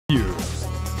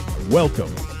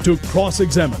Welcome to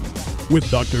Cross-Examine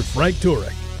with Dr. Frank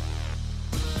Turek.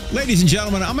 Ladies and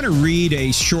gentlemen, I'm going to read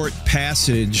a short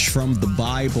passage from the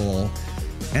Bible.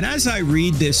 And as I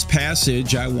read this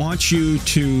passage, I want you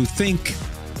to think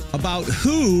about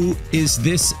who is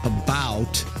this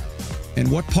about and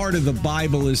what part of the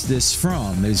Bible is this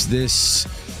from? Is this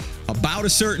about a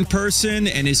certain person,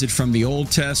 and is it from the Old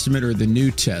Testament or the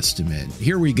New Testament?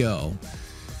 Here we go.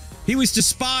 He was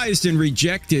despised and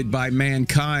rejected by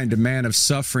mankind, a man of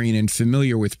suffering and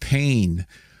familiar with pain.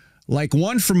 Like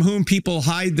one from whom people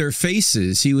hide their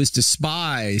faces, he was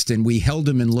despised, and we held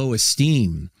him in low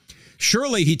esteem.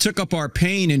 Surely he took up our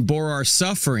pain and bore our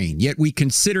suffering, yet we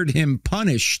considered him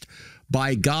punished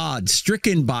by God,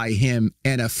 stricken by him,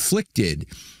 and afflicted.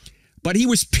 But he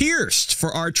was pierced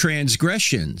for our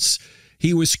transgressions.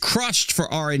 He was crushed for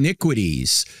our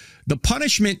iniquities. The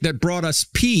punishment that brought us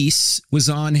peace was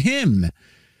on him,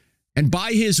 and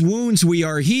by his wounds we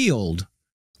are healed.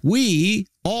 We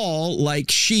all, like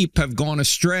sheep, have gone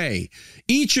astray.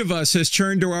 Each of us has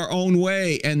turned to our own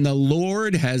way, and the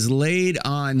Lord has laid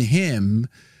on him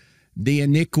the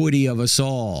iniquity of us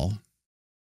all.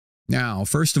 Now,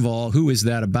 first of all, who is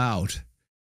that about?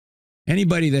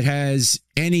 Anybody that has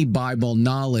any Bible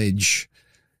knowledge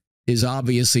is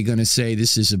obviously going to say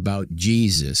this is about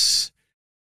Jesus.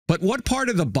 But what part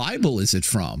of the Bible is it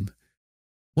from?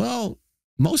 Well,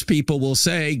 most people will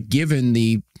say, given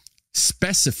the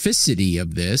specificity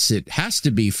of this, it has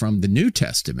to be from the New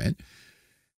Testament.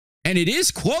 And it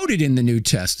is quoted in the New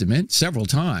Testament several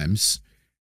times,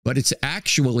 but it's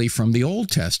actually from the Old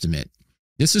Testament.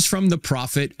 This is from the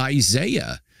prophet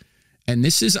Isaiah. And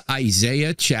this is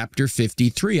Isaiah chapter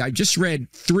 53. I just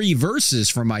read 3 verses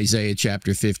from Isaiah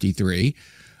chapter 53.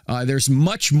 There's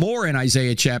much more in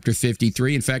Isaiah chapter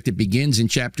 53. In fact, it begins in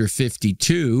chapter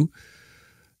 52,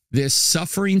 this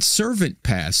suffering servant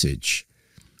passage.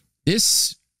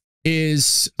 This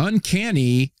is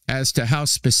uncanny as to how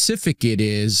specific it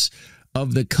is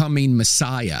of the coming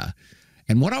Messiah.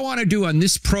 And what I want to do on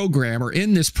this program, or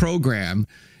in this program,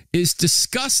 is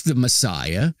discuss the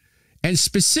Messiah, and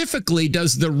specifically,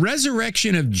 does the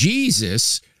resurrection of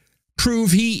Jesus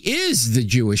prove he is the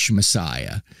Jewish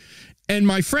Messiah? And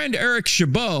my friend Eric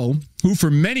Chabot, who for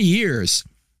many years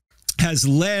has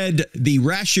led the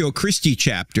Ratio Christi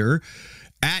chapter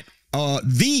at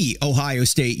the Ohio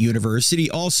State University,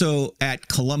 also at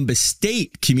Columbus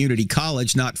State Community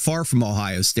College, not far from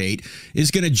Ohio State,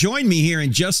 is going to join me here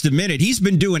in just a minute. He's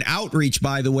been doing outreach,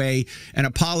 by the way, and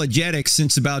apologetics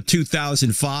since about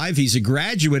 2005. He's a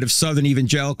graduate of Southern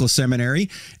Evangelical Seminary,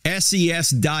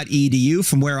 ses.edu,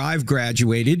 from where I've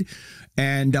graduated.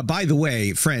 And by the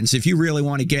way, friends, if you really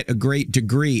want to get a great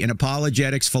degree in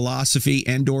apologetics, philosophy,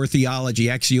 and/or theology,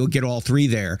 actually, you'll get all 3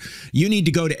 there. You need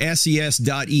to go to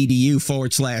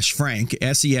ses.edu/Frank,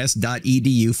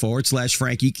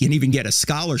 ses.edu/Frank. You can even get a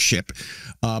scholarship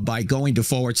by going to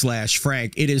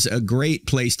 /Frank. It is a great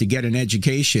place to get an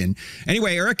education.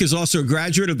 Anyway, Eric is also a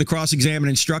graduate of the Cross-Examine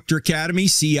Instructor Academy,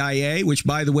 CIA, which,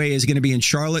 by the way, is going to be in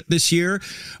Charlotte this year.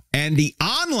 And the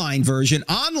online version,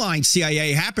 online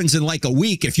CIA, happens in like a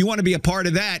week. If you want to be a part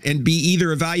of that and be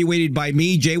either evaluated by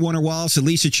me, Jay Warner Wallace,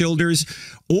 Elisa Childers,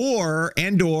 or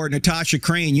Natasha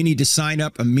Crane, you need to sign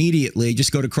up immediately.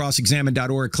 Just go to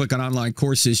crossexamine.org, click on online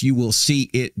courses. You will see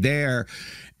it there.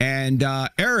 And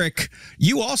Eric,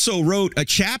 you also wrote a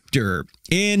chapter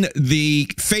in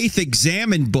the Faith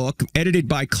Examined book, edited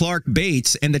by Clark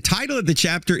Bates, and the title of the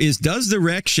chapter is Does the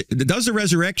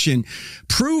Resurrection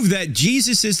Prove That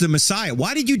Jesus is the Messiah?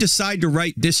 Why did you decide to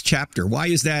write this chapter? Why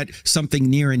is that something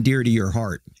near and dear to your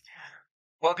heart?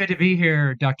 Well, good to be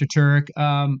here, Dr. Turek.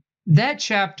 That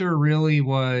chapter really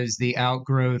was the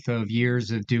outgrowth of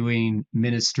years of doing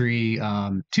ministry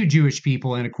to Jewish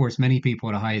people, and of course, many people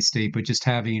at Ohio State, but just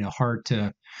having a heart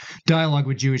to dialogue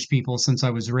with Jewish people since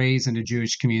I was raised in a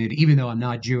Jewish community. Even though I'm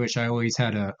not Jewish, I always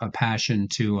had a passion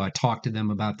to talk to them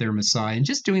about their Messiah, and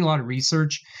just doing a lot of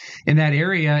research in that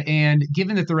area. And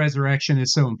given that the resurrection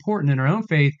is so important in our own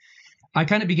faith, I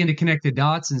kind of begin to connect the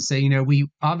dots and say, we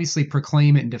obviously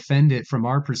proclaim it and defend it from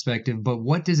our perspective, but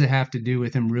what does it have to do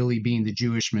with him really being the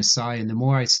Jewish Messiah? And the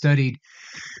more I studied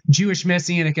Jewish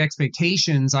messianic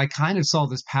expectations, I kind of saw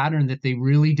this pattern that they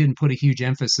really didn't put a huge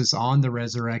emphasis on the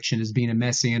resurrection as being a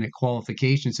messianic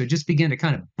qualification. So it just began to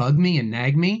kind of bug me and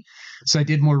nag me. So I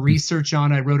did more research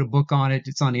on it. I wrote a book on it.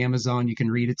 It's on Amazon. You can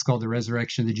read it. It's called The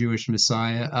Resurrection of the Jewish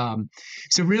Messiah.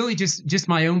 So really just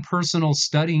my own personal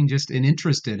studying, just an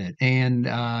interest in it. And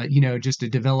and just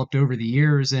it developed over the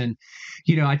years. And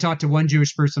I talked to one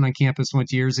Jewish person on campus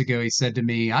once years ago. He said to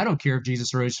me, "I don't care if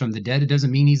Jesus rose from the dead; it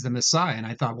doesn't mean he's the Messiah." And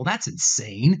I thought, well, that's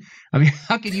insane. I mean,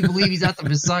 how can you believe he's not the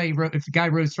Messiah if the guy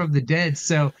rose from the dead?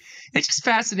 So it just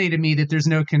fascinated me that there's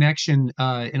no connection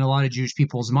in a lot of Jewish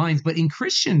people's minds, but in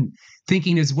Christian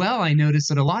thinking as well. I noticed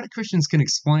that a lot of Christians can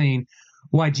explain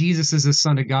why Jesus is the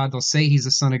Son of God. They'll say he's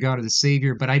the Son of God or the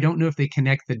Savior, but I don't know if they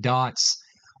connect the dots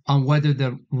on whether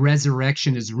the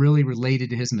resurrection is really related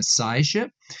to his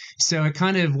messiahship. So it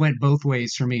kind of went both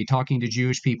ways for me, talking to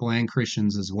Jewish people and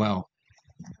Christians as well.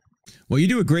 Well, you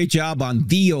do a great job on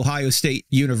The Ohio State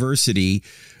University.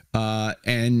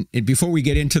 And before we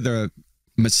get into the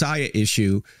Messiah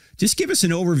issue, just give us an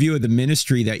overview of the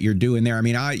ministry that you're doing there. I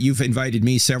mean, you've invited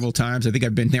me several times. I think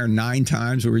I've been there 9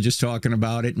 times. We were just talking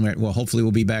about it. And well, hopefully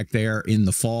we'll be back there in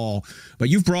the fall. But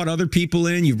you've brought other people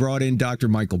in. You've brought in Dr.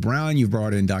 Michael Brown. You've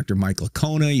brought in Dr. Michael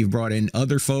Kona. You've brought in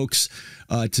other folks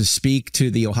to speak to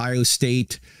the Ohio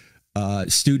State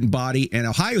student body. And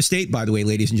Ohio State, by the way,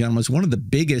 ladies and gentlemen, is one of the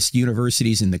biggest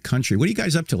universities in the country. What are you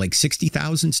guys up to, like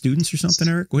 60,000 students or something,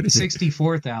 Eric? What is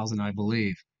 64,000, I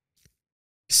believe.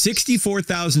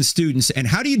 64,000 students. And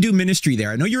how do you do ministry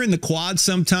there? I know you're in the quad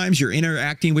sometimes. You're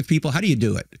interacting with people. How do you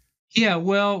do it? Yeah,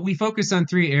 well, we focus on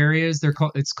 3 areas.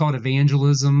 It's called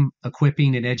evangelism,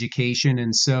 equipping, and education.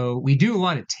 And so we do a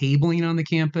lot of tabling on the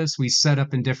campus. We set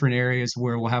up in different areas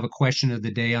where we'll have a question of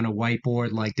the day on a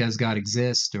whiteboard, like, does God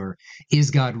exist? Or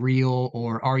is God real?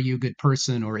 Or are you a good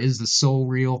person? Or is the soul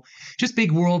real? Just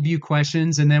big worldview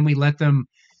questions. And then we let them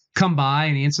come by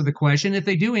and answer the question. If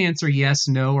they do answer yes,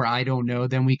 no, or I don't know,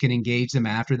 then we can engage them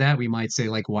after that. We might say,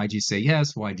 like, why'd you say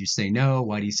yes? Why'd you say no?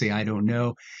 Why do you say I don't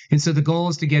know? And so the goal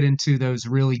is to get into those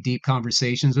really deep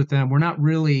conversations with them. We're not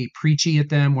really preachy at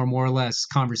them. We're more or less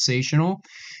conversational.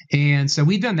 And so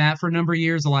we've done that for a number of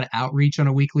years, a lot of outreach on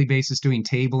a weekly basis, doing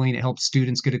tabling. It helps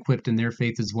students get equipped in their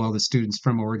faith as well, the students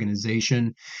from our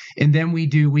organization. And then we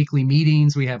do weekly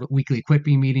meetings. We have weekly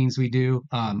equipping meetings. We do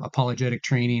apologetic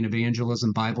training,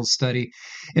 evangelism, Bible study.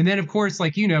 And then, of course,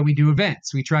 like, we do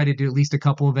events. We try to do at least a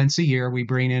couple events a year. We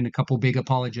bring in a couple big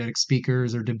apologetic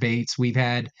speakers or debates. We've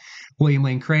had William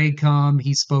Lane Craig come.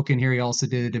 He's spoken here. He also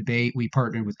did a debate. We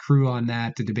partnered with Crew on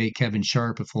that to debate Kevin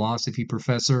Sharp, a philosophy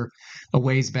professor, a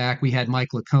ways back. We had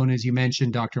Michael Licona, as you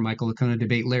mentioned, Dr. Michael Licona,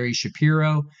 debate Larry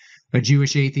Shapiro, a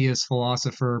Jewish atheist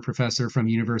philosopher professor from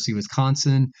University of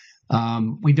Wisconsin.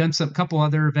 We've done a couple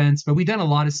other events, but we've done a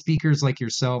lot of speakers like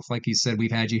yourself. Like you said,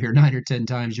 we've had you here 9 or 10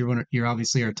 times. You're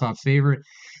obviously our top favorite.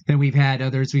 Then we've had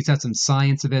others. We've had some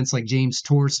science events, like James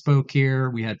Torr spoke here.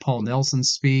 We had Paul Nelson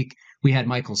speak. We had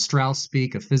Michael Strauss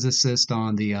speak, a physicist,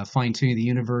 on the fine-tuning of the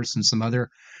universe and some other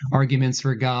arguments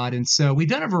for God. And so we've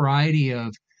done a variety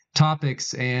of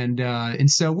topics, and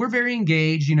so we're very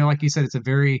engaged. Like you said, it's a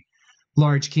very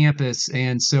large campus,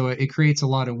 and so it creates a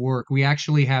lot of work. We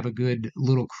actually have a good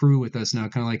little crew with us now,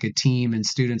 kind of like a team, and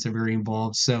students are very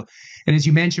involved. So, and as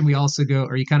you mentioned, we also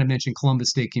you kind of mentioned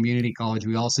Columbus State Community College.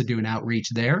 We also do an outreach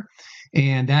there,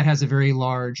 and that has a very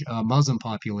large Muslim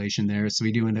population there. So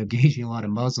we do end up engaging a lot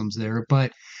of Muslims there,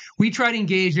 but we try to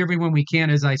engage everyone we can.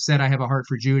 As I said, I have a heart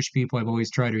for Jewish people. I've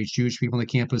always tried to reach Jewish people on the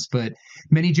campus, but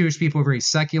many Jewish people are very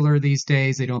secular these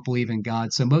days. They don't believe in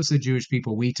God. So most of the Jewish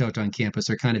people we talked on campus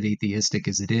are kind of atheistic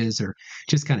as it is, or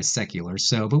just kind of secular.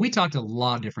 So, but we talked to a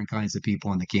lot of different kinds of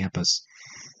people on the campus.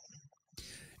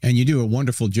 And you do a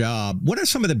wonderful job. What are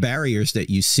some of the barriers that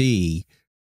you see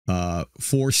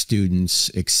for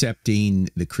students accepting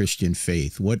the Christian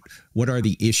faith? What are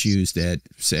the issues that,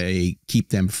 say, keep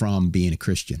them from being a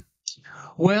Christian?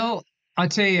 Well, I'll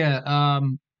tell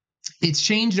you, it's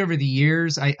changed over the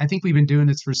years. I think we've been doing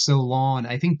this for so long.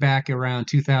 I think back around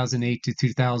 2008 to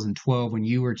 2012, when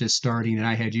you were just starting and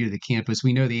I had you to the campus,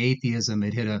 we know the atheism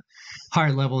had hit a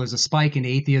higher level. There's a spike in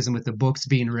atheism with the books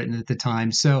being written at the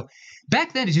time. So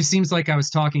back then, it just seems like I was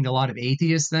talking to a lot of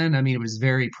atheists then. I mean, it was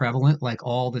very prevalent, like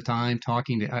all the time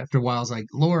talking to. After a while, I was like,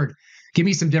 Lord, give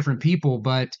me some different people.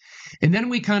 And then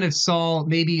we kind of saw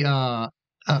maybe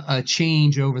a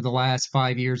change over the last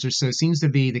 5 years or so. It seems to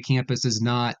be the campus is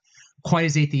not quite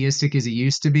as atheistic as it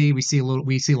used to be. We see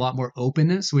a lot more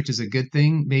openness, which is a good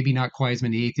thing. Maybe not quite as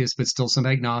many atheists, but still some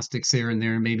agnostics here and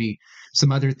there, and maybe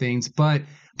some other things. But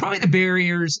probably the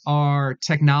barriers are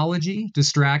technology,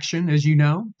 distraction, as you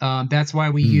know. That's why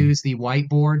we use the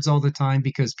whiteboards all the time,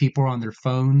 because people are on their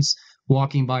phones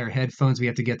walking by, our headphones. We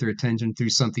have to get their attention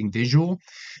through something visual.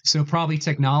 So probably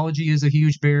technology is a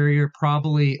huge barrier.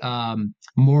 Probably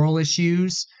moral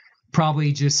issues.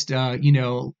 Probably just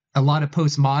a lot of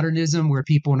postmodernism, where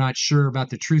people are not sure about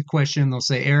the truth question. They'll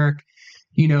say, Eric,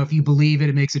 if you believe it,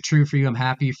 it makes it true for you. I'm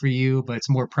happy for you, but it's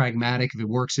more pragmatic if it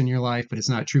works in your life, but it's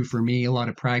not true for me. A lot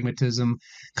of pragmatism,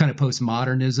 kind of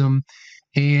postmodernism.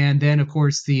 And then, of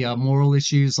course, the moral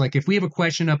issues. Like if we have a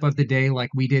question up of the day, like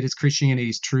we did, is Christianity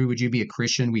is true? Would you be a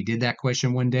Christian? We did that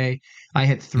question one day. I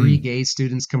had three gay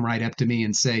students come right up to me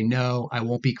and say, no, I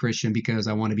won't be Christian because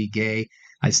I want to be gay.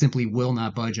 I simply will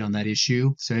not budge on that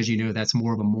issue. So as you know, that's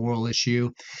more of a moral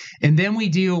issue. And then we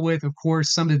deal with, of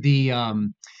course, some of the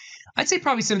I'd say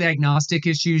probably some of the agnostic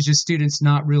issues, just students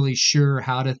not really sure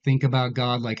how to think about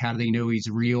God, like how do they know he's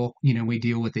real? We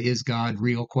deal with the is God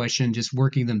real question, just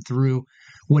working them through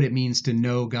what it means to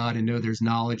know God and know there's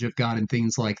knowledge of God and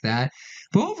things like that.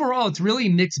 But overall, it's really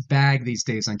a mixed bag these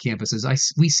days on campuses.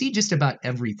 We see just about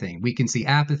everything. We can see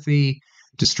apathy,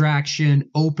 distraction,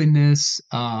 openness,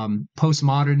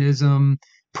 postmodernism,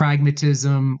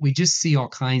 pragmatism. We just see all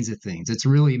kinds of things. It's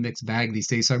really a mixed bag these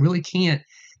days. So I really can't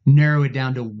narrow it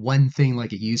down to one thing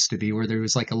like it used to be, where there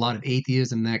was like a lot of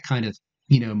atheism that kind of,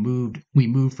 we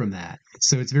moved from that.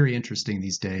 So it's very interesting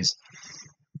these days.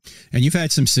 And you've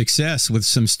had some success with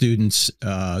some students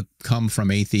come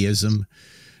from atheism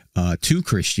to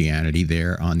Christianity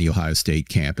there on the Ohio State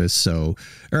campus. So,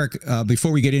 Eric,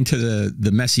 before we get into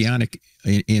the messianic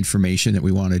information that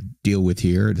we want to deal with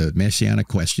here, the messianic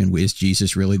question, is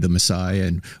Jesus really the Messiah,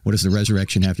 and what does the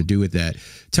resurrection have to do with that?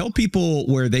 Tell people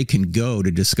where they can go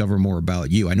to discover more about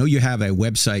you. I know you have a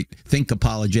website,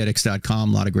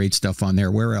 thinkapologetics.com, a lot of great stuff on there.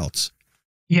 Where else?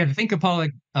 Yeah, the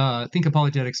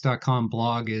thinkapologetics.com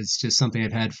blog is just something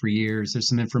I've had for years. There's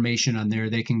some information on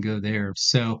there. They can go there.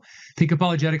 So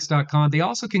thinkapologetics.com. They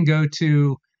also can go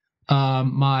to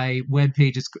my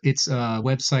webpage. It's a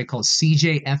website called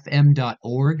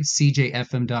cjfm.org,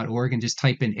 cjfm.org, and just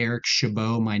type in Eric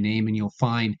Chabot, my name, and you'll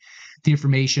find the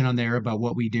information on there about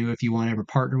what we do if you want to ever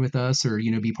partner with us or,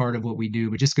 be part of what we do.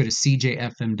 But just go to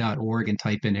cjfm.org and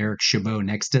type in Eric Chabot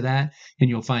next to that, and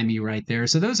you'll find me right there.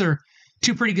 So those are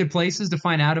two pretty good places to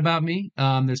find out about me.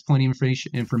 There's plenty of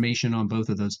information on both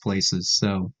of those places.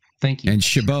 So thank you. And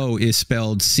Chabot is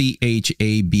spelled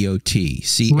C-H-A-B-O-T.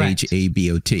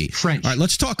 C-H-A-B-O-T. French. All right,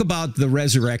 let's talk about the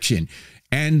resurrection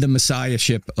and the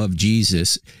messiahship of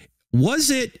Jesus.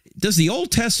 Does the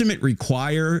Old Testament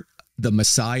require the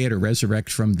Messiah to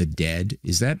resurrect from the dead?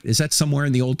 Is that somewhere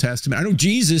in the Old Testament? I know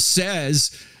Jesus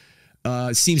seems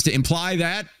to imply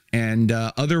that, and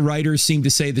other writers seem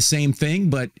to say the same thing,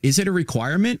 but is it a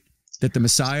requirement that the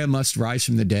Messiah must rise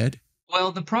from the dead?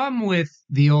 Well, the problem with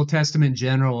the Old Testament in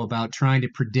general about trying to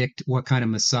predict what kind of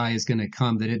Messiah is going to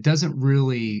come, that it doesn't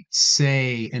really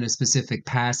say in a specific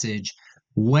passage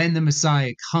when the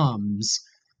Messiah comes,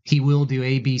 he will do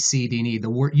A, B, C, D, and E.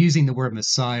 Using the word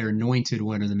Messiah or anointed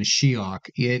one or the Mashiach,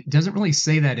 it doesn't really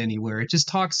say that anywhere. It just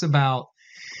talks about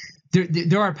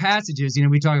there are passages,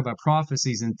 we talk about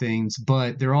prophecies and things,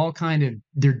 but they're all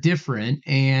they're different.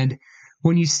 And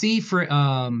when you see for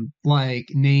like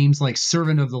names like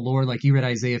servant of the Lord, like you read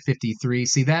Isaiah 53,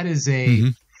 see that is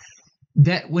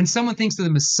that when someone thinks of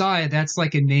the Messiah, that's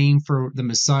like a name for the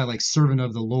Messiah, like servant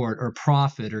of the Lord or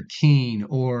prophet or king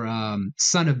or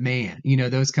son of man,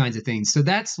 those kinds of things. So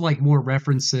that's like more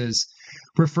references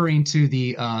referring to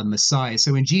the Messiah.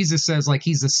 So when Jesus says like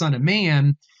he's the son of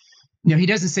man, he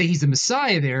doesn't say he's the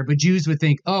Messiah there, but Jews would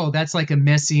think, oh, that's like a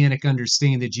messianic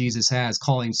understanding that Jesus has,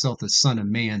 calling himself the Son of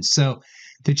Man. So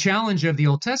the challenge of the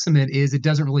Old Testament is it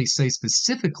doesn't really say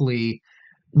specifically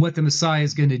what the Messiah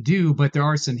is going to do, but there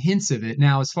are some hints of it.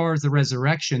 Now, as far as the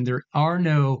resurrection, there are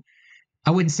no, I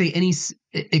wouldn't say any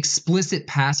explicit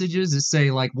passages that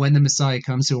say like when the Messiah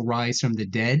comes, he'll rise from the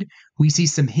dead. We see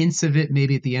some hints of it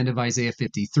maybe at the end of Isaiah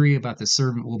 53 about the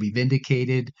servant will be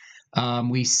vindicated.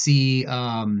 We see he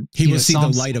will see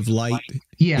the light of light.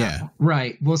 Yeah,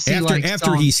 right. We'll see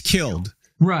after he's killed.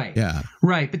 Right. Yeah.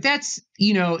 Right. But that's,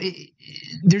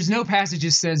 there's no passage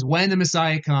that says when the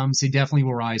Messiah comes, he definitely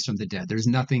will rise from the dead. There's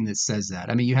nothing that says that.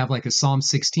 I mean, you have like a Psalm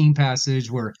 16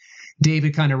 passage where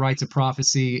David kind of writes a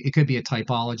prophecy. It could be a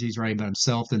typology. He's writing about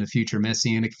himself and a future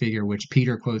messianic figure, which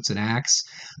Peter quotes in Acts.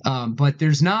 But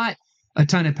there's not a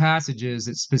ton of passages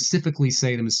that specifically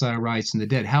say the Messiah rises from the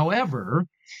dead. However,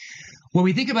 when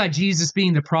we think about Jesus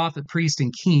being the prophet, priest,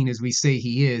 and king, as we say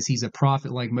he is, he's a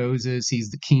prophet like Moses. He's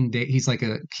the king. He's like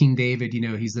a King David.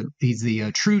 He's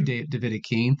the true Davidic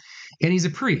king, and he's a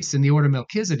priest in the order of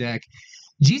Melchizedek.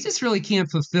 Jesus really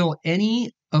can't fulfill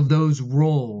any of those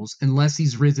roles unless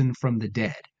he's risen from the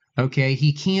dead. Okay,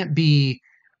 he can't be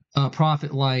a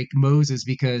prophet like Moses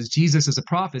because Jesus as a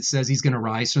prophet says he's going to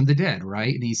rise from the dead,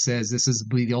 right? And he says this is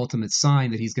the ultimate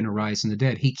sign that he's going to rise from the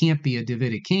dead. He can't be a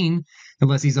Davidic king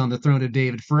unless he's on the throne of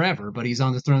David forever, but he's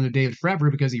on the throne of David forever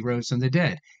because he rose from the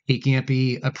dead. He can't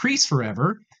be a priest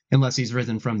forever unless he's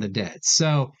risen from the dead.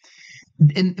 So,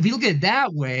 and if you look at it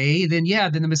that way, then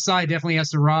then the Messiah definitely has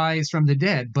to rise from the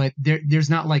dead. But there's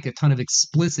not like a ton of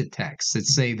explicit texts that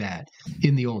say that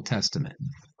in the Old Testament.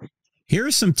 Here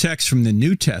are some texts from the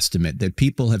New Testament that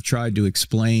people have tried to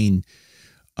explain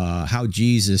how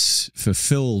Jesus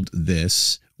fulfilled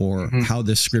this, or how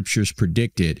the scriptures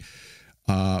predicted.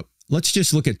 Let's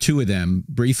just look at two of them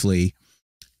briefly.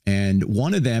 And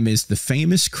one of them is the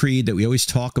famous creed that we always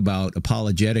talk about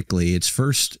apologetically. It's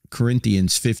 1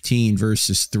 Corinthians 15,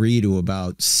 verses 3 to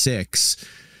about 6.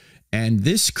 And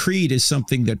this creed is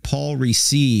something that Paul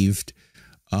received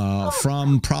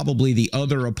from probably the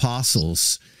other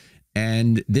apostles.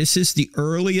 And this is the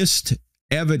earliest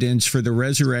evidence for the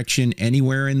resurrection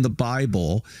anywhere in the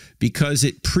Bible, because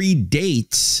it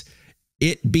predates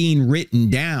it being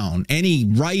written down, any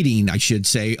writing, I should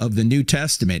say, of the New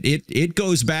Testament. It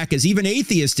goes back, as even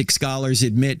atheistic scholars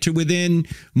admit, to within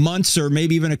months or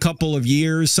maybe even a couple of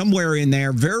years, somewhere in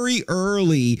there, very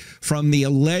early from the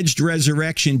alleged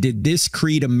resurrection did this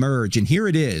creed emerge. And here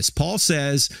it is. Paul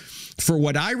says, "For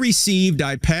what I received,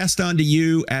 I passed on to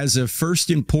you as of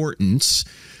first importance,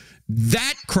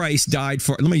 that Christ died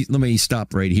for." Let me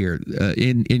stop right here.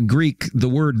 In Greek, the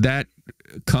word "that"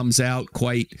 comes out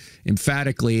quite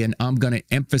emphatically, and I'm going to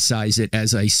emphasize it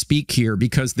as I speak here,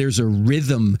 because there's a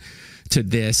rhythm to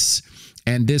this,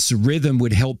 and this rhythm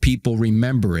would help people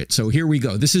remember it. So here we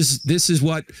go. This is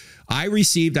what I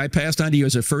received, I passed on to you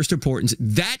as of first importance,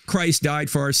 that Christ died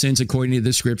for our sins according to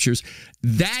the scriptures,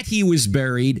 that he was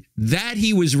buried, that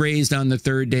he was raised on the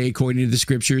third day according to the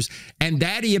scriptures, and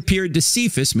that he appeared to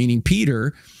Cephas, meaning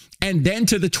Peter, and then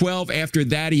to the 12. After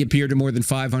that, he appeared to more than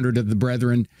 500 of the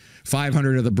brethren,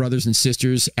 500 of the brothers and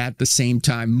sisters at the same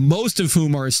time, most of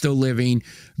whom are still living,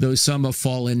 though some have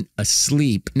fallen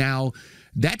asleep. Now,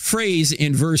 that phrase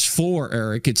in verse 4,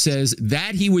 Eric, it says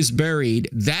that he was buried,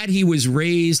 that he was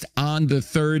raised on the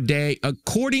third day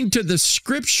according to the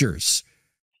scriptures.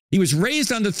 He was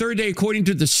raised on the third day according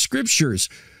to the scriptures.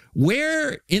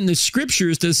 Where in the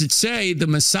scriptures does it say the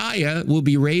Messiah will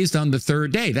be raised on the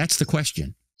third day? That's the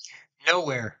question.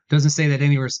 Nowhere. Doesn't say that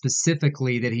anywhere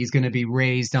specifically that he's going to be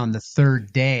raised on the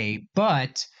third day.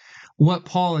 But what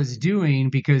Paul is doing,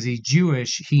 because he's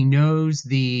Jewish, he knows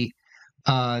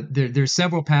there's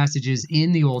several passages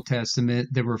in the Old Testament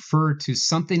that refer to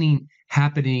something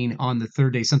happening on the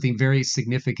third day, something very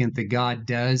significant that God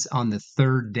does on the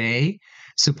third day.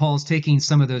 So Paul's taking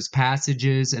some of those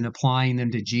passages and applying them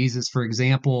to Jesus. For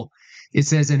example, it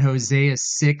says in Hosea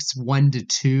 6,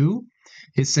 1-2,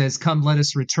 it says, "Come, let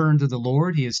us return to the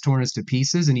Lord. He has torn us to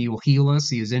pieces, and he will heal us.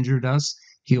 He has injured us.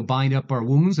 He'll bind up our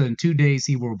wounds. And in 2 days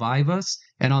he will revive us.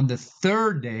 And on the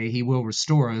third day he will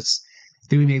restore us,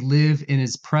 that we may live in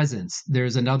his presence."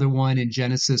 There's another one in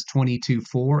Genesis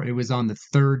 22:4. It was on the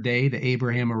third day that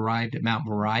Abraham arrived at Mount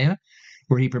Moriah,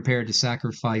 where he prepared to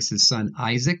sacrifice his son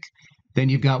Isaac. Then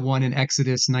you've got one in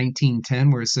Exodus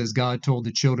 19:10, where it says, "God told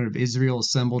the children of Israel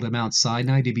assembled at Mount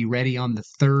Sinai to be ready on the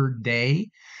third day,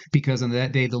 because on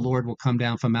that day the Lord will come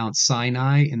down from Mount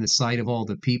Sinai in the sight of all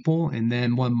the people." And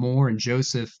then one more in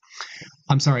Genesis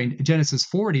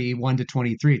 40,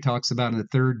 1-23, it talks about on the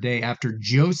third day after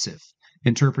Joseph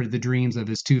interpreted the dreams of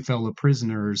his two fellow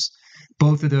prisoners.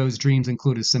 Both of those dreams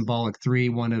include a symbolic three.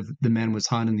 One of the men was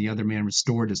hung and the other man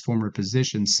restored his former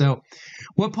position. So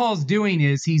what Paul's doing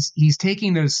is he's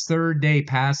taking those third day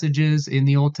passages in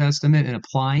the Old Testament and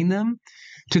applying them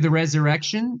to the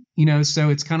resurrection.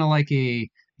 So it's kind of like a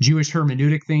Jewish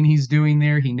hermeneutic thing he's doing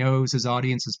there. He knows his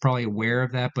audience is probably aware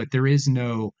of that, but there is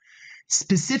no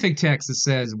specific text that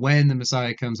says when the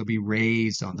Messiah comes, will be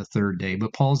raised on the third day.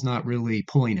 But Paul's not really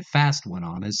pulling a fast one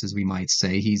on us, as we might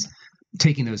say. He's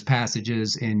taking those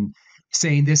passages and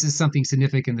saying this is something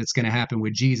significant that's going to happen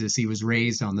with Jesus. He was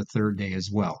raised on the third day as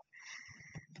well.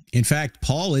 In fact,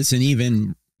 Paul isn't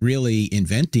even really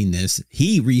inventing this.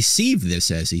 He received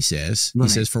this, as he says. Right. He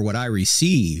says, "For what I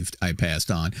received, I passed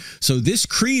on." So this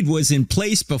creed was in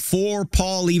place before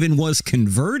Paul even was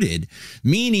converted,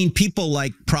 meaning people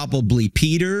like probably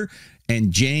Peter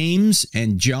and James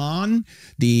and John,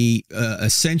 the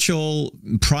essential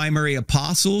primary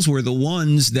apostles, were the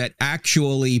ones that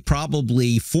actually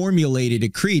probably formulated a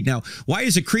creed. Now, why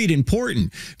is a creed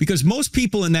important? Because most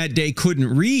people in that day couldn't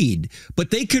read,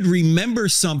 but they could remember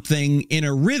something in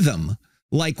a rhythm.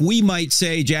 Like we might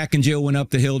say, Jack and Jill went up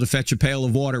the hill to fetch a pail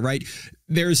of water, right?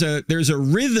 There's a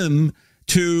rhythm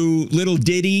to little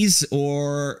ditties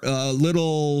or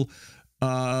little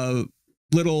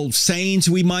sayings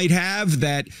we might have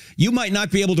that you might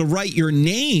not be able to write your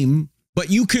name but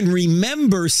you can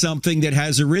remember something that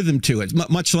has a rhythm to it,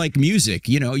 much like music.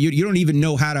 You know, you don't even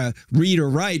know how to read or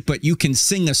write, but you can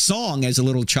sing a song as a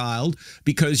little child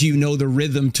because you know the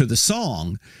rhythm to the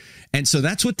song. And so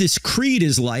that's what this creed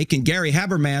is like. And Gary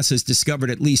Habermas has discovered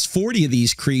at least 40 of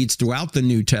these creeds throughout the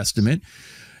New Testament.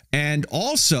 And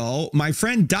also, my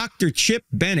friend Dr. Chip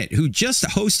Bennett, who just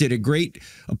hosted a great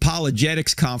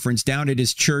apologetics conference down at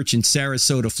his church in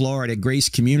Sarasota, Florida, Grace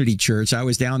Community Church. I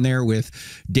was down there with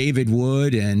David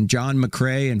Wood and John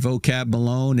McCrae and Vocab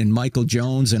Malone and Michael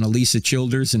Jones and Elisa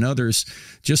Childers and others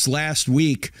just last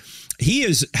week. He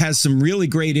has some really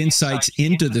great insights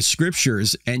into the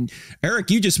scriptures. And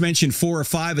Eric, you just mentioned 4 or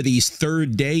 5 of these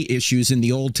third day issues in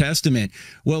the Old Testament.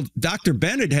 Well, Dr.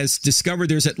 Bennett has discovered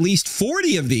there's at least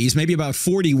 40 of these, maybe about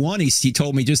 41, he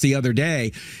told me just the other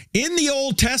day, in the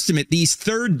Old Testament, these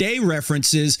third day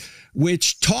references,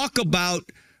 which talk about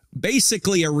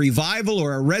basically a revival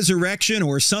or a resurrection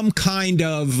or some kind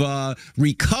of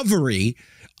recovery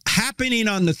happening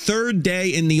on the third day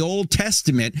in the Old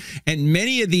Testament, and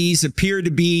many of these appear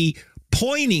to be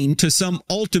pointing to some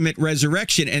ultimate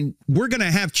resurrection. And we're going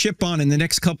to have Chip on in the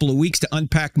next couple of weeks to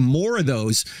unpack more of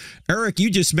those. Eric,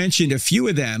 you just mentioned a few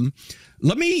of them.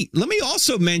 Let me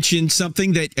also mention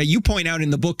something that you point out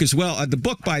in the book as well. The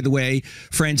book, by the way,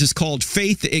 friends, is called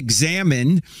Faith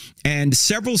Examined, and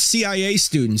several CIA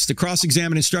students, the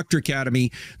Cross-Examine Instructor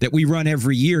Academy that we run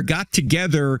every year, got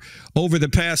together over the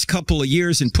past couple of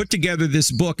years and put together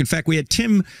this book. In fact, we had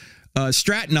Tim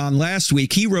Stratton on last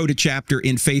week. He wrote a chapter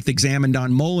in Faith Examined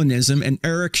on Molinism, and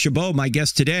Eric Chabot, my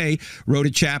guest today, wrote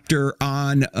a chapter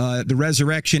on the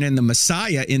resurrection and the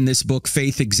Messiah in this book,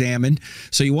 Faith Examined.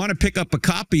 So you want to pick up a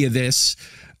copy of this.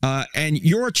 And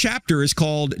your chapter is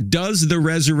called, Does the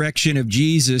Resurrection of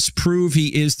Jesus Prove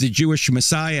He is the Jewish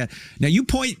Messiah? Now, you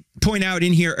point out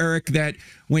in here, Eric, that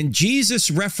when Jesus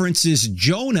references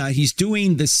Jonah, he's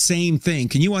doing the same thing.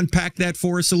 Can you unpack that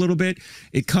for us a little bit?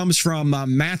 It comes from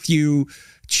Matthew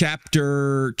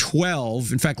chapter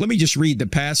 12. In fact, let me just read the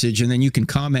passage and then you can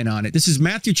comment on it. This is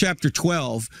Matthew chapter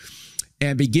 12,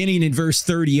 and beginning in verse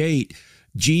 38,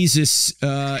 Jesus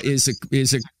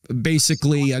is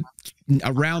basically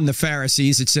around the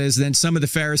Pharisees. It says, then some of the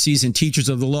Pharisees and teachers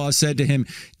of the law said to him,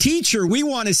 Teacher, we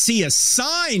want to see a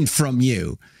sign from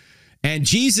you. And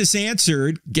Jesus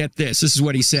answered, get this is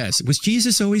what he says. Was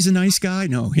Jesus always a nice guy?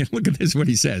 No, look at this, what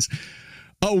he says.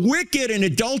 A wicked and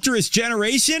adulterous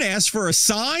generation asks for a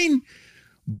sign,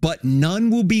 but none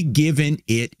will be given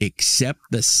it except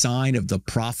the sign of the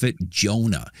prophet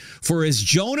Jonah. For as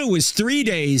Jonah was 3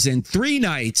 days and 3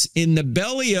 nights in the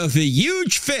belly of a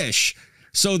huge fish,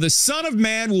 so the Son of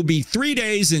Man will be 3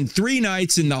 days and 3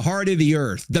 nights in the heart of the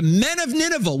earth. The men of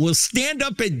Nineveh will stand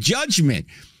up at judgment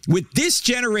with this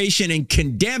generation and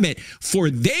condemn it, for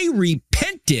they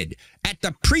repented at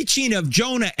the preaching of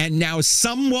Jonah, and now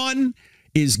someone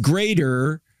is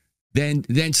greater than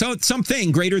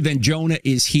something greater than Jonah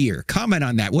is here. Comment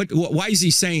on that. Why is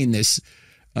he saying this,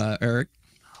 Eric?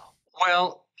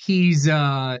 Well, he's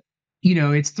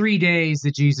it's 3 days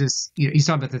that Jesus, he's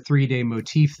talking about the 3-day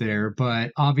motif there,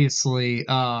 but obviously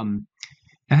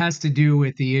it has to do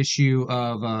with the issue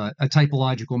of a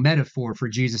typological metaphor for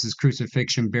Jesus's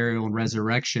crucifixion, burial, and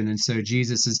resurrection. And so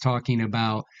Jesus is talking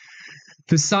about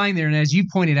the sign there. And as you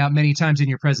pointed out many times in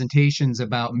your presentations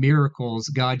about miracles,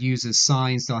 God uses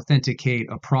signs to authenticate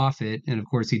a prophet. And of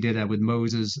course, he did that with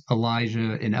Moses,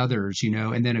 Elijah, and others,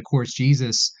 And then, of course,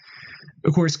 Jesus,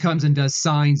 comes and does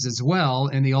signs as well.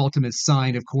 And the ultimate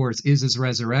sign, of course, is his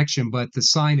resurrection. But the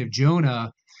sign of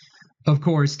Jonah, of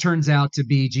course, turns out to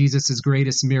be Jesus's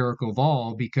greatest miracle of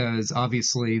all, because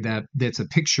obviously that's a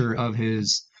picture of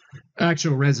his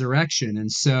actual resurrection. And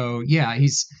so,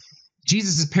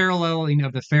 Jesus' paralleling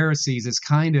of the Pharisees is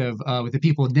kind of, with the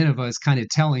people of Nineveh, is kind of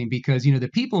telling, because, the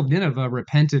people of Nineveh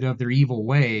repented of their evil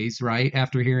ways, right,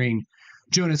 after hearing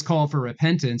Jonah's call for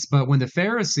repentance. But when the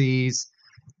Pharisees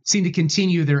seem to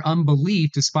continue their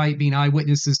unbelief despite being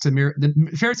eyewitnesses to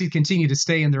the Pharisees continue to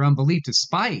stay in their unbelief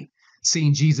despite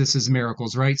seeing Jesus's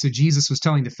miracles, right? So Jesus was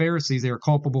telling the Pharisees they were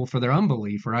culpable for their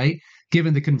unbelief, right?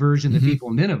 Given the conversion of the people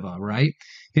of Nineveh, right?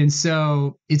 And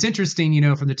so it's interesting,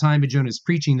 from the time of Jonah's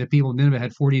preaching, the people of Nineveh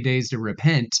had 40 days to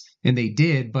repent, and they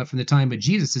did. But from the time of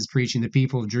Jesus's preaching, the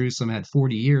people of Jerusalem had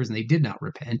 40 years, and they did not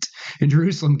repent, and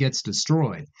Jerusalem gets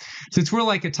destroyed. So it's more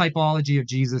like a typology of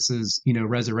Jesus's,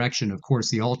 resurrection, of course,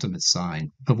 the ultimate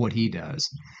sign of what he does.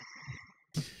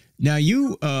 Now,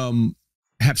 you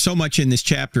have so much in this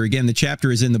chapter. Again, the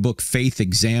chapter is in the book Faith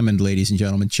Examined, ladies and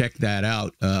gentlemen. Check that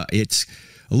out. It's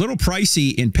A little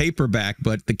pricey in paperback,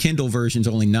 but the Kindle version's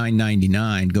only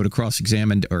 $9.99. Go to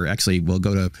Cross-Examined, or actually, you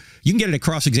can get it at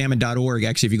crossexamined.org.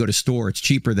 Actually, if you go to store, it's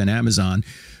cheaper than Amazon.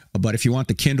 But if you want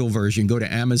the Kindle version, go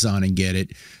to Amazon and get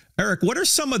it. Eric, what are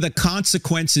some of the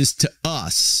consequences to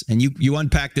us? And you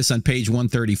unpack this on page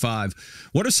 135.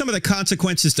 What are some of the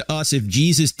consequences to us if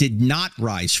Jesus did not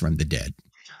rise from the dead?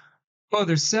 Well,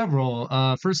 there's several.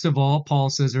 First of all, Paul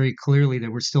says very clearly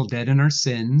that we're still dead in our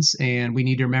sins, and we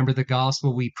need to remember the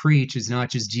gospel we preach is not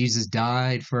just Jesus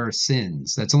died for our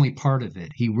sins. That's only part of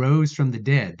it. He rose from the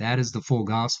dead. That is the full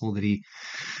gospel, that he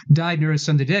died and rose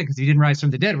from the dead, because he didn't rise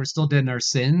from the dead. We're still dead in our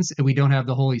sins, and we don't have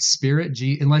the Holy Spirit.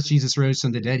 Unless Jesus rose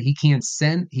from the dead, he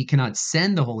cannot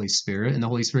send the Holy Spirit, and the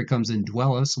Holy Spirit comes and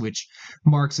dwell us, which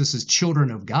marks us as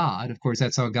children of God. Of course,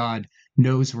 that's how God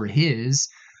knows we're his.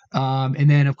 And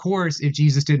then, of course, if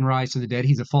Jesus didn't rise from the dead,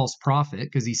 he's a false prophet,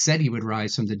 because he said he would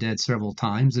rise from the dead several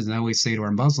times. And I always say to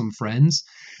our Muslim friends,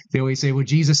 they always say, well,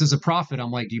 Jesus is a prophet.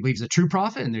 I'm like, do you believe he's a true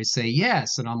prophet? And they say,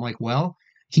 yes. And I'm like, well,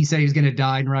 he said he was going to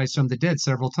die and rise from the dead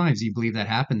several times. Do you believe that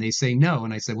happened? They say no.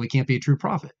 And I said, well, he can't be a true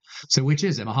prophet. So which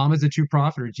is it? Muhammad's a true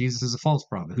prophet, or Jesus is a false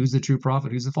prophet? Who's the true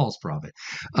prophet? Who's the false prophet?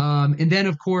 And then,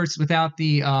 of course, without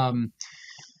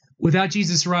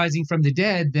Jesus rising from the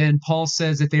dead, then Paul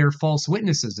says that they are false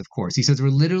witnesses, of course. He says we're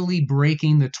literally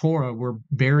breaking the Torah. We're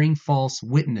bearing false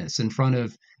witness in front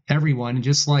of everyone. And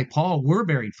just like Paul, we're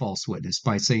bearing false witness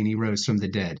by saying he rose from the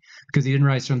dead. Because he didn't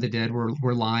rise from the dead,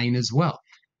 we're lying as well.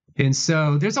 And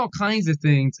so there's all kinds of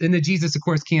things. And that Jesus, of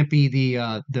course, can't be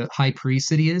the high priest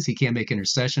that he is. He can't make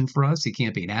intercession for us. He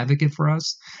can't be an advocate for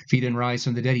us. If he didn't rise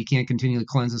from the dead, he can't continually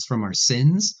cleanse us from our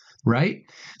sins. Right?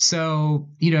 So,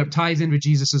 it ties in with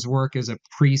Jesus's work as a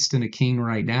priest and a king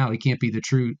right now. He can't be the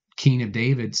true king of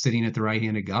David sitting at the right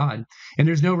hand of God. And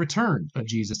there's no return of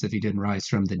Jesus if he didn't rise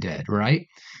from the dead, right?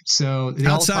 So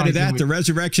outside of that, the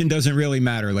resurrection doesn't really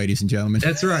matter, ladies and gentlemen.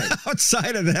 That's right.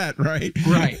 Outside of that, right?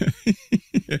 Right.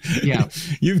 Yeah.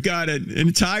 You've got an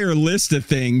entire list of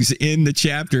things in the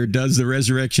chapter. Does the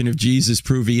resurrection of Jesus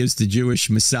prove he is the Jewish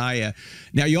Messiah?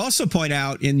 Now, you also point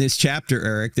out in this chapter,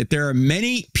 Eric, that there are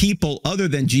many people other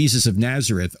than Jesus of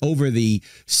Nazareth over the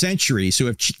centuries who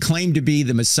have claimed to be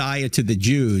the Messiah to the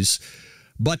Jews,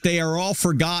 but they are all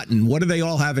forgotten. What do they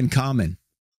all have in common?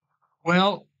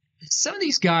 Well, some of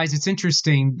these guys, it's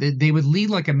interesting. They would lead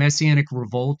like a messianic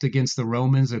revolt against the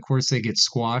Romans. Of course, they get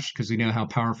squashed because we know how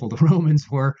powerful the Romans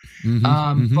were.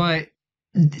 But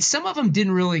some of them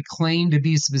didn't really claim to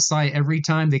be Messiah every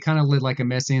time. They kind of led like a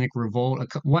messianic revolt.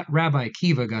 What Rabbi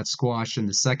Akiva got squashed in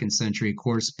the 2nd century, of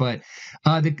course. But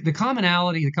the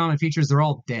commonality, the common features, they're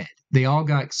all dead. They all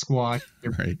got squashed.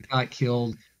 They got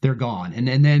killed. They're gone.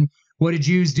 And then what do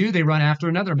Jews do? They run after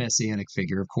another messianic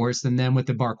figure, of course. And then with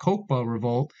the Bar Kokhba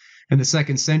revolt in the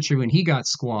 2nd century, when he got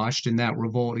squashed in that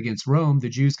revolt against Rome, the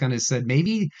Jews kind of said,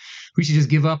 maybe we should just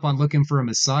give up on looking for a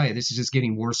Messiah. This is just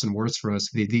getting worse and worse for us.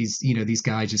 These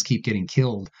guys just keep getting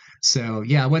killed. So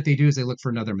yeah, what they do is they look for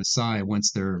another Messiah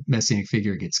once their messianic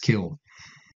figure gets killed.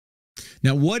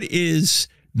 Now, what is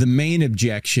the main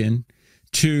objection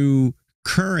to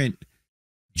current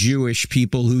Jewish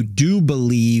people who do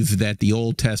believe that the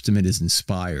Old Testament is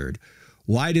inspired?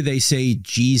 Why do they say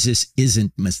Jesus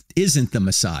isn't the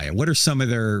Messiah? What are some of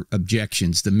their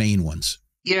objections, the main ones?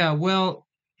 Yeah, well,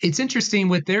 it's interesting.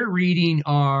 What they're reading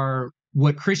are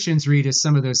what Christians read as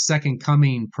some of those second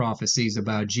coming prophecies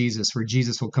about Jesus, where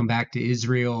Jesus will come back to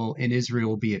Israel and Israel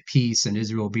will be at peace and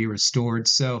Israel will be restored.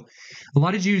 So a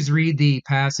lot of Jews read the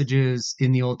passages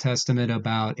in the Old Testament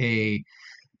about a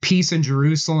peace in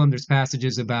Jerusalem. There's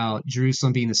passages about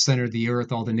Jerusalem being the center of the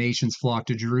earth. All the nations flock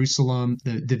to Jerusalem.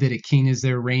 The Davidic king is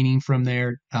there reigning from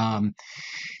there.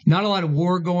 Not a lot of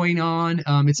war going on.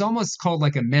 It's almost called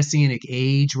like a messianic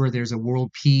age where there's a world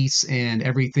peace and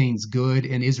everything's good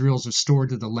and Israel's restored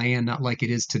to the land, not like it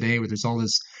is today where there's all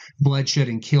this bloodshed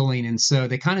and killing. And so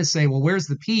they kind of say, well, where's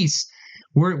the peace?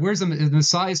 Where's the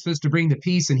Messiah supposed to bring the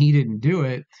peace and he didn't do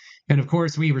it? And of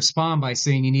course, we respond by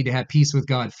saying you need to have peace with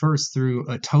God first through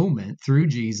atonement, through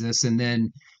Jesus. And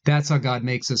then that's how God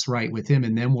makes us right with him.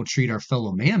 And then we'll treat our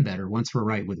fellow man better once we're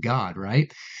right with God,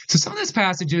 right? So some of those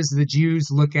passages the Jews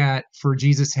look at for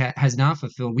Jesus has not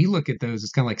fulfilled, we look at those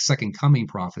as kind of like second coming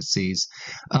prophecies.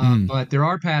 But there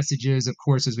are passages, of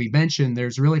course, as we mentioned,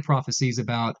 there's really prophecies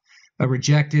about a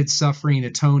rejected, suffering,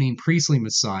 atoning, priestly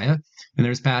Messiah. And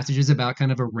there's passages about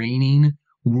kind of a reigning,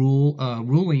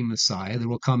 ruling Messiah that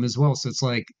will come as well. So it's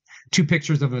like two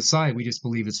pictures of a Messiah. We just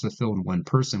believe it's fulfilled in one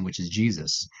person, which is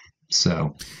Jesus.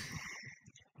 So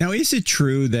now, is it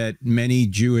true that many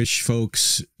Jewish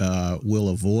folks will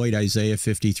avoid Isaiah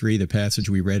 53, the passage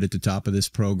we read at the top of this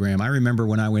program? I remember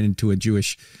when I went into a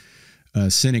Jewish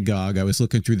synagogue, I was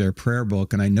looking through their prayer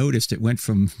book, and I noticed it went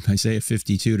from Isaiah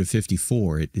 52 to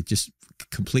 54. It just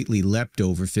completely leapt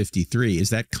over 53. Is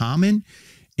that common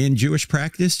in Jewish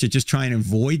practice to just try and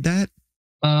avoid that?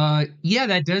 Yeah,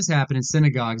 that does happen in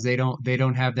synagogues. They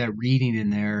don't have that reading in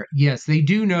there. Yes, they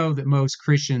do know that most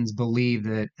Christians believe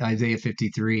that Isaiah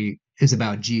 53 is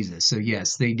about Jesus. So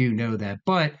yes, they do know that.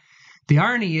 But the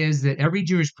irony is that every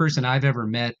Jewish person I've ever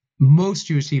met, most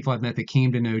Jewish people I've met that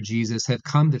came to know Jesus have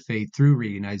come to faith through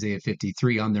reading Isaiah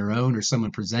 53 on their own, or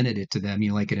someone presented it to them,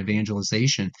 like an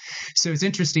evangelization. So it's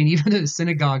interesting, even though the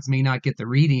synagogues may not get the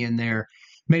reading in there,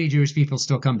 many Jewish people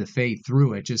still come to faith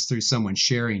through it, just through someone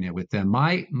sharing it with them.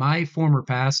 My former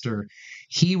pastor,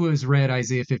 he was read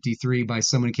Isaiah 53 by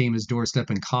someone who came his doorstep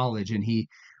in college, and he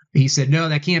said, "No,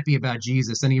 that can't be about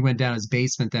Jesus." Then he went down his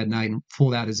basement that night and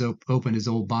pulled out opened his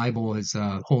old Bible, his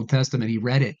Old Testament. He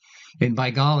read it, and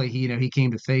by golly, he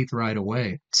came to faith right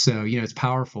away. So it's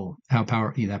powerful how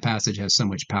that passage has so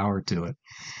much power to it.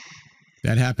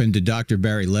 That happened to Dr.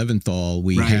 Barry Leventhal.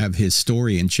 We have his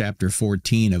story in chapter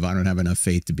 14 of "I Don't Have Enough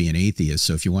Faith to Be an Atheist."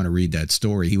 So if you want to read that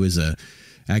story, he was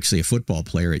actually a football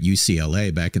player at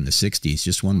UCLA back in the 60s,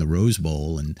 just won the Rose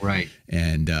Bowl.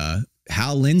 And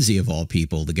Hal Lindsey, of all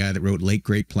people, the guy that wrote Late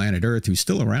Great Planet Earth, who's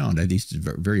still around. I think he's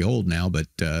very old now, but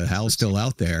Hal's still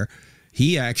out there.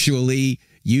 He actually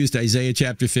used Isaiah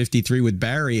chapter 53 with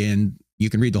Barry, and you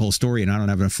can read the whole story, and I don't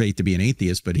have enough faith to be an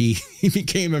atheist, but he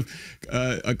became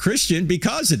a Christian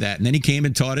because of that. And then he came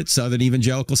and taught at Southern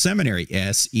Evangelical Seminary,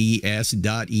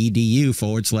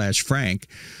 ses.edu/Frank.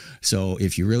 So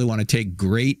if you really want to take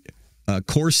great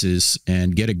courses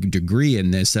and get a degree in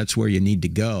this, that's where you need to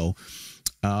go.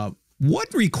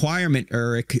 What requirement,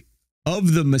 Eric,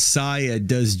 of the Messiah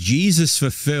does Jesus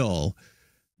fulfill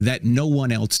that no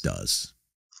one else does?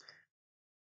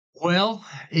 Well,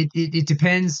 it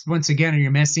depends, once again, on your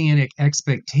messianic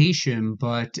expectation.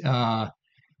 But the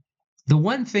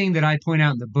one thing that I point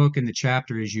out in the book, in the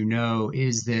chapter, as you know,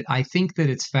 is that I think that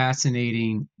it's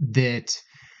fascinating that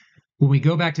when we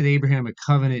go back to the Abrahamic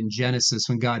covenant in Genesis,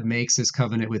 when God makes this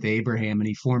covenant with Abraham and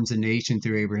he forms a nation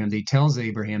through Abraham, he tells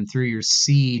Abraham, through your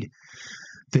seed,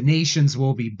 the nations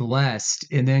will be blessed.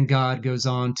 And then God goes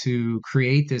on to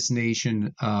create this nation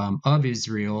of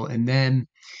Israel. And then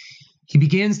he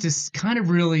begins to kind of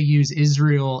really use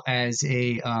Israel as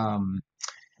a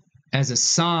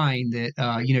sign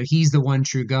that he's the one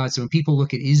true God. So when people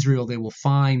look at Israel, they will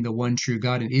find the one true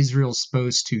God, and Israel's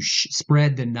supposed to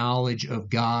spread the knowledge of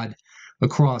God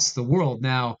across the world.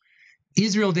 Now,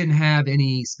 Israel didn't have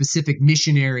any specific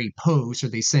missionary posts, or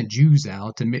they sent Jews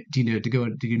out to go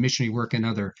to do missionary work in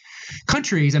other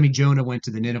countries. I mean, Jonah went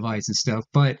to the Ninevites and stuff,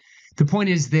 but the point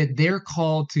is that they're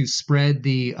called to spread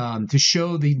to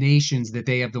show the nations that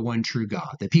they have the one true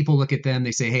God. That people look at them,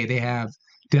 they say, hey, they have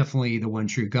definitely the one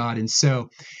true God. And so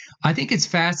I think it's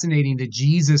fascinating that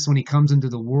Jesus, when he comes into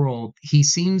the world, he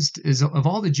seems, of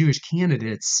all the Jewish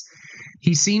candidates,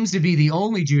 he seems to be the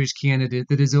only Jewish candidate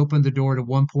that has opened the door to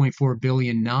 1.4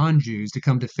 billion non-Jews to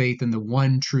come to faith in the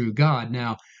one true God.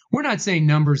 Now, we're not saying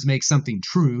numbers make something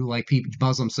true, like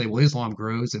Muslims say, well, Islam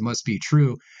grows, it must be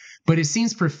true. But it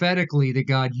seems prophetically that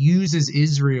God uses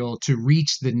Israel to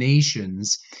reach the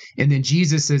nations. And then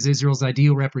Jesus, as Israel's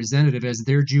ideal representative, as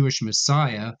their Jewish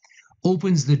Messiah,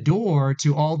 opens the door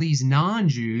to all these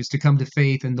non-Jews to come to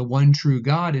faith in the one true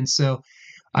God. And so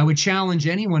I would challenge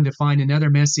anyone to find another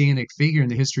messianic figure in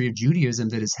the history of Judaism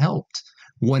that has helped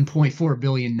 1.4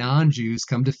 billion non-Jews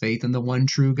come to faith in the one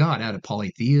true God, out of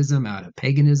polytheism, out of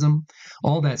paganism,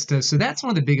 all that stuff. So that's one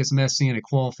of the biggest messianic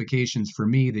qualifications for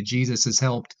me, that Jesus has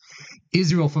helped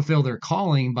Israel fulfill their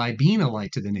calling by being a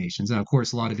light to the nations. And of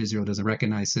course, a lot of Israel doesn't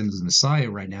recognize him as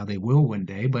Messiah right now. They will one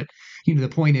day. But the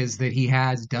point is that he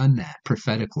has done that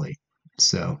prophetically.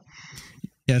 So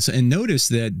yes, and notice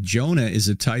that Jonah is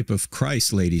a type of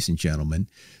Christ, ladies and gentlemen,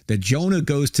 that Jonah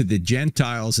goes to the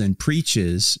Gentiles and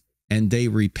preaches, and they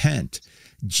repent.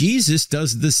 Jesus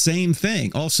does the same thing.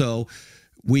 Also,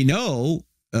 we know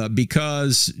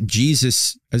because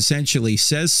Jesus essentially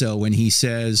says so when he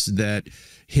says that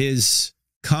his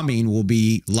coming will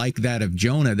be like that of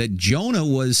Jonah, that Jonah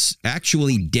was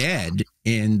actually dead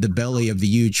in the belly of the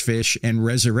huge fish and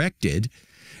resurrected,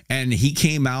 and he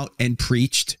came out and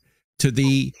preached to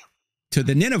the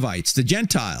Ninevites, the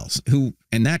Gentiles, who,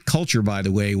 and that culture, by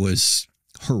the way, was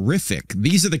horrific.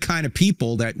 These are the kind of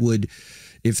people that would,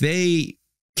 if they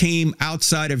came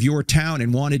outside of your town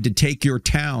and wanted to take your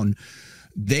town,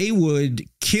 they would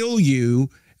kill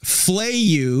you, flay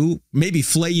you, maybe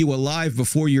flay you alive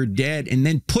before you're dead, and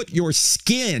then put your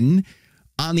skin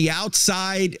on the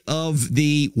outside of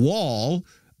the wall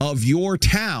of your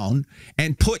town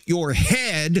and put your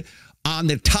head on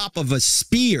the top of a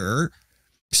spear.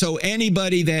 So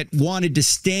anybody that wanted to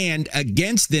stand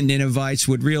against the Ninevites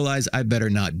would realize, I better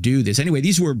not do this. Anyway,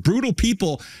 these were brutal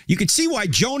people. You could see why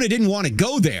Jonah didn't want to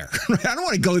go there. I don't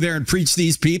want to go there and preach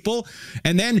these people.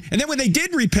 And then when they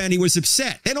did repent, he was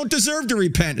upset. They don't deserve to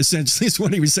repent, essentially, is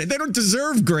what he was saying. They don't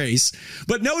deserve grace.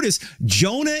 But notice,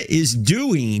 Jonah is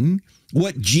doing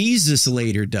what Jesus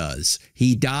later does.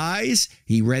 He dies,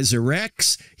 he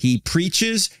resurrects, he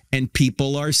preaches, and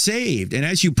people are saved. And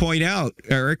as you point out,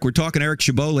 Eric, we're talking Eric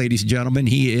Chabot, ladies and gentlemen.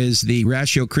 He is the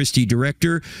Ratio Christi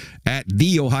director at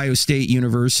The Ohio State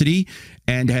University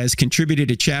and has contributed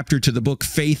a chapter to the book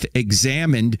Faith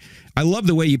Examined. I love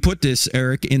the way you put this,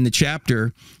 Eric, in the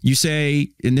chapter. You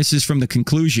say, and this is from the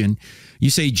conclusion, you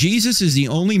say, Jesus is the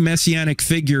only messianic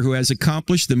figure who has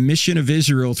accomplished the mission of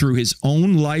Israel through his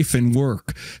own life and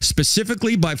work,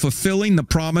 specifically by fulfilling the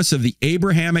promise of the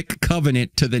Abrahamic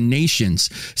covenant to the nations.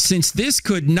 Since this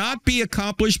could not be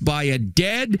accomplished by a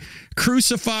dead,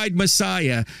 crucified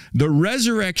Messiah, the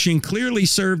resurrection clearly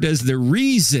served as the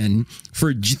reason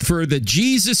for the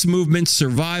Jesus movement's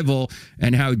survival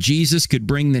and how Jesus could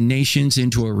bring the nations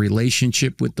into a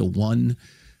relationship with the one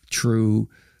true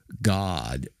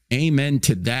God. Amen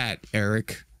to that,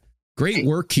 Eric. Great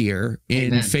work here in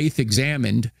Amen. Faith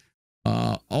Examined.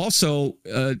 Also,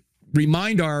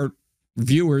 remind our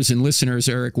viewers and listeners,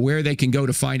 Eric, where they can go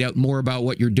to find out more about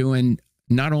what you're doing,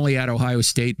 not only at Ohio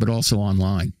State, but also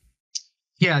online.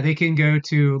 Yeah, they can go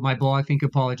to my blog,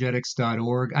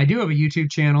 thinkapologetics.org. I do have a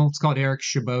YouTube channel. It's called Eric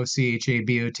Chabot,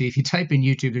 Chabot. If you type in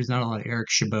YouTube, there's not a lot of Eric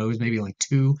Chabots, maybe like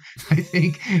 2, I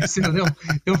think. So they'll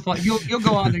find, you'll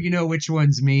go on there, you know which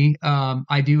one's me.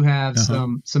 I do have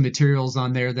some materials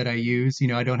on there that I use. You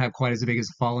know, I don't have quite as big as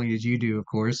a following as you do, of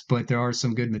course, but there are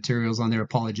some good materials on there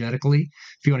apologetically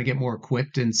if you want to get more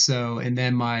equipped. And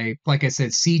then like I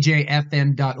said,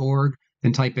 cjfm.org,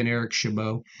 and type in Eric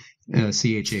Chabot.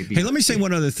 CHAB. Hey, let me say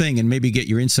one other thing and maybe get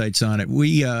your insights on it.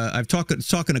 I've talking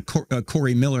to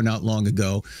Corey Miller not long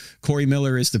ago. Corey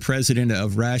Miller is the president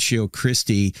of Ratio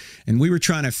Christi, and we were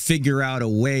trying to figure out a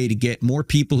way to get more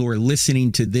people who are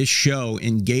listening to this show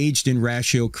engaged in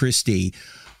Ratio Christi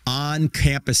on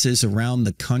campuses around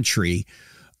the country.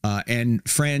 And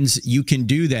friends, you can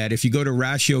do that if you go to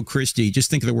Ratio Christi. Just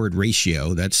think of the word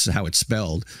ratio. That's how it's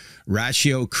spelled.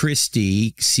 Ratio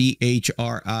Christi,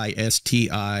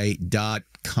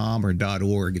 CHRISTI.com or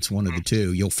 .org. It's one of the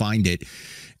two. You'll find it.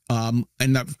 In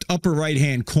the upper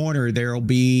right-hand corner, there'll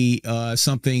be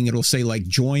something. It'll say like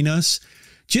join us.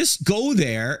 Just go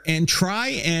there and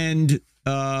try and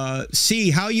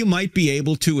see how you might be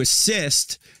able to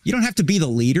assist. You don't have to be the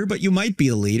leader, but you might be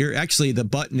a leader. Actually, the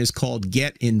button is called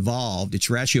Get Involved. It's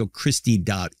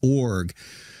ratiochristi.org.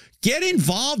 Get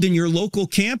involved in your local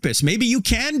campus. Maybe you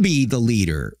can be the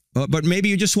leader, but maybe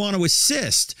you just want to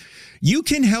assist. You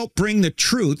can help bring the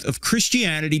truth of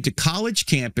Christianity to college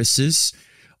campuses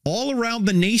all around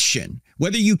the nation.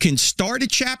 Whether you can start a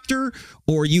chapter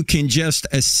or you can just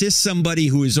assist somebody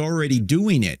who is already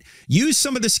doing it. Use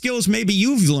some of the skills maybe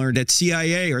you've learned at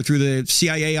CIA or through the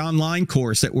CIA online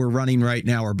course that we're running right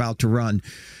now or about to run,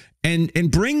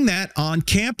 and bring that on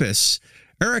campus.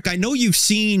 Eric, I know you've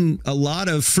seen a lot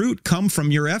of fruit come from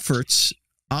your efforts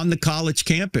on the college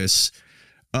campus.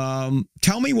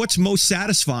 Tell me what's most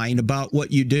satisfying about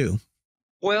what you do.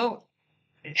 Well,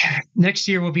 next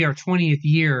year will be our 20th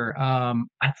year.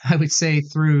 I would say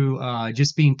through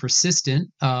just being persistent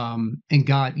and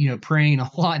God, praying a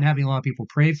lot and having a lot of people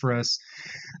pray for us.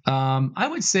 I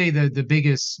would say that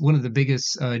one of the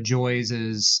biggest joys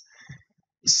is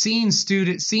seeing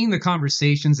the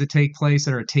conversations that take place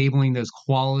that are tabling those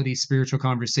quality spiritual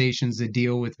conversations that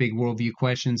deal with big worldview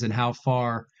questions and how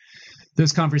far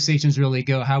those conversations really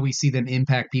go, how we see them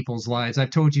impact people's lives.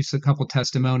 I've told you a couple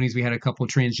testimonies. We had a couple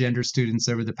transgender students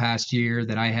over the past year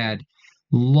that I had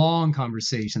long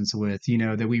conversations with,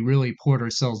 that we really poured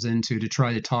ourselves into to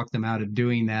try to talk them out of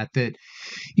doing that.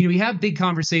 We have big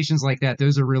conversations like that.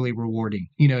 Those are really rewarding,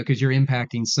 because you're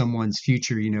impacting someone's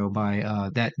future, by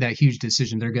that huge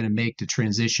decision they're going to make to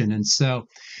transition. And so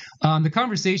the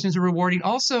conversations are rewarding.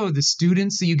 Also, the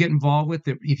students that you get involved with,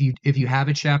 if you have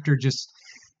a chapter, just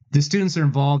the students are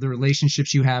involved, the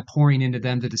relationships you have, pouring into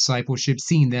them, the discipleship,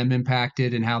 seeing them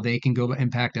impacted and how they can go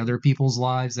impact other people's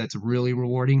lives. That's really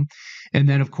rewarding. And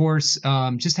then, of course,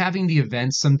 just having the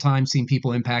events, sometimes seeing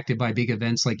people impacted by big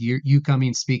events like you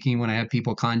coming speaking when I have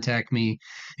people contact me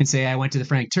and say, I went to the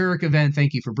Frank Turek event.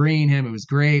 Thank you for bringing him. It was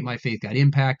great. My faith got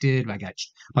impacted. My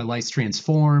life's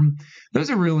transformed. Those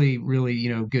are really, really,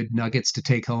 good nuggets to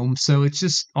take home. So it's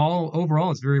just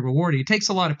overall, it's very rewarding. It takes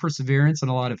a lot of perseverance and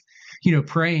a lot of,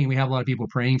 praying. We have a lot of people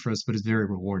praying for us, but it's very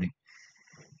rewarding.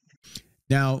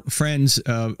 Now, friends,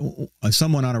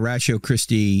 someone on a Ratio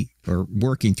Christi or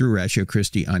working through Ratio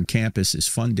Christi on campus is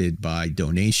funded by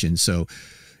donations. So,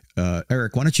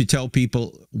 Eric, why don't you tell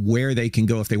people where they can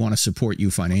go if they want to support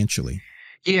you financially?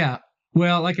 Yeah.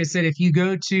 Well, like I said, if you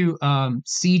go to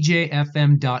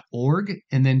cjfm.org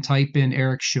and then type in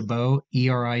Eric Chabot,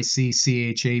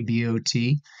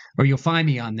 ERICCHABOT, or you'll find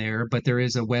me on there, but there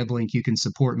is a web link. You can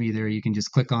support me there. You can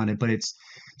just click on it, but it's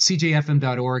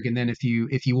cjfm.org. And then if you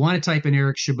want to type in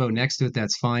Eric Chabot next to it,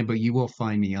 that's fine, but you will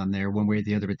find me on there one way or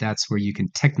the other, but that's where you can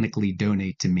technically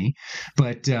donate to me.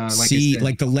 But like I said,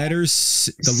 like the letters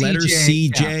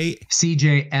CJ, yeah,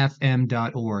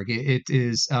 cjfm.org. It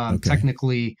is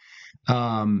technically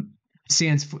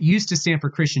used to stand for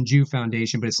Christian Jew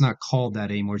Foundation, but it's not called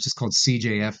that anymore. It's just called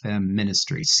CJFM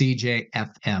Ministries.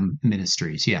 CJFM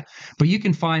Ministries. Yeah. But you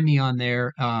can find me on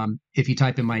there if you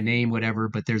type in my name, whatever,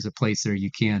 but there's a place there you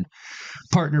can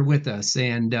partner with us.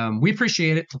 And we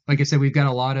appreciate it. Like I said, we've got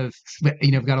a lot of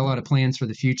plans for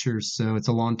the future. So it's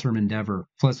a long-term endeavor.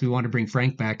 Plus we want to bring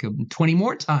Frank back 20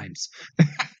 more times.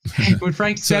 When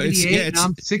Frank's 78 and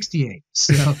I'm 68.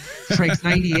 So Frank's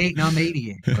 98 and I'm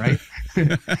 88, right?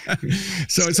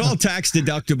 So it's all tax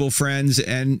deductible, friends.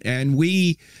 And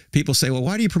people say, well,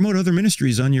 why do you promote other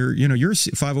ministries on your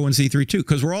 501c3 too?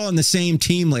 Because we're all on the same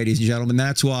team, ladies and gentlemen.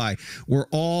 That's why we're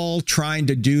all trying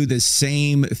to do the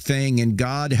same thing. And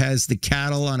God has the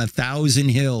cattle on 1,000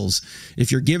 hills.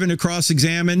 If you're given to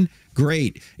cross-examine,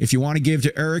 great. If you want to give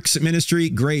to Eric's ministry,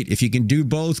 great. If you can do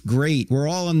both, great. We're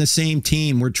all on the same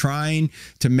team. We're trying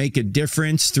to make a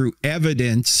difference through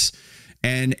evidence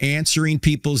and answering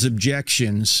people's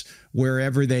objections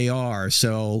wherever they are.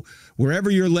 So wherever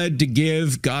you're led to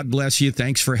give, God bless you.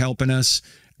 Thanks for helping us.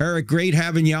 Eric, great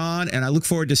having you on, and I look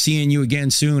forward to seeing you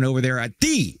again soon over there at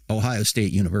the Ohio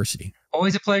State University.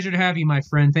 Always a pleasure to have you, my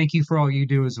friend. Thank you for all you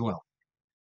do as well.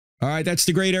 All right, that's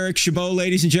the great Eric Chabot,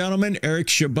 ladies and gentlemen. Eric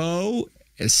Chabot,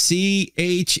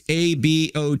 CHABOT.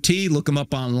 Look him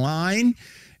up online.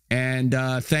 And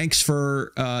thanks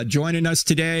for joining us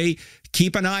today.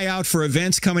 Keep an eye out for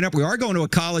events coming up. We are going to a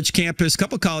college campus, a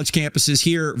couple of college campuses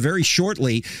here very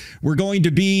shortly. We're going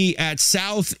to be at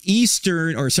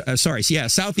Southeastern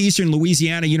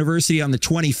Louisiana University on the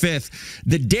 25th.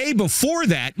 The day before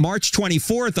that, March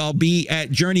 24th, I'll be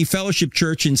at Journey Fellowship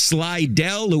Church in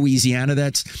Slidell, Louisiana.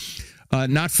 That's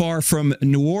not far from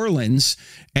New Orleans.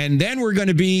 And then we're going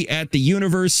to be at the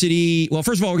university. Well,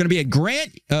 first of all, we're going to be at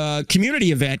Grant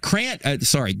community event,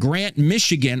 Grant,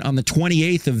 Michigan on the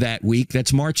 28th of that week.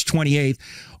 That's March 28th.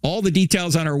 All the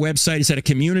details on our website. Is at a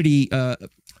community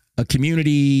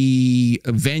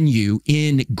venue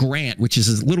in Grant, which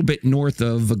is a little bit north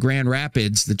of Grand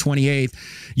Rapids, the 28th.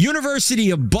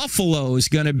 University of Buffalo is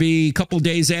going to be a couple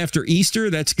days after Easter.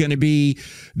 That's going to be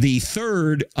the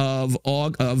 3rd of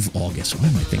August. Why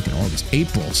am I thinking August?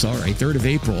 April, sorry, 3rd of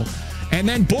April. And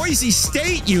then Boise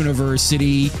State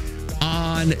University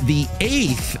on the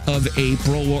 8th of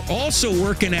April. We're also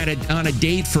working on a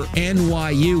date for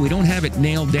NYU. We don't have it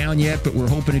nailed down yet, but we're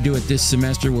hoping to do it this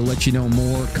semester. We'll let you know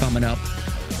more coming up.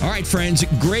 All right, friends,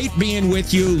 great being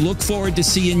with you. Look forward to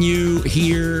seeing you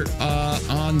here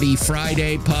on the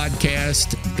Friday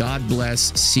podcast. God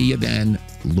bless. See you then,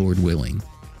 Lord willing.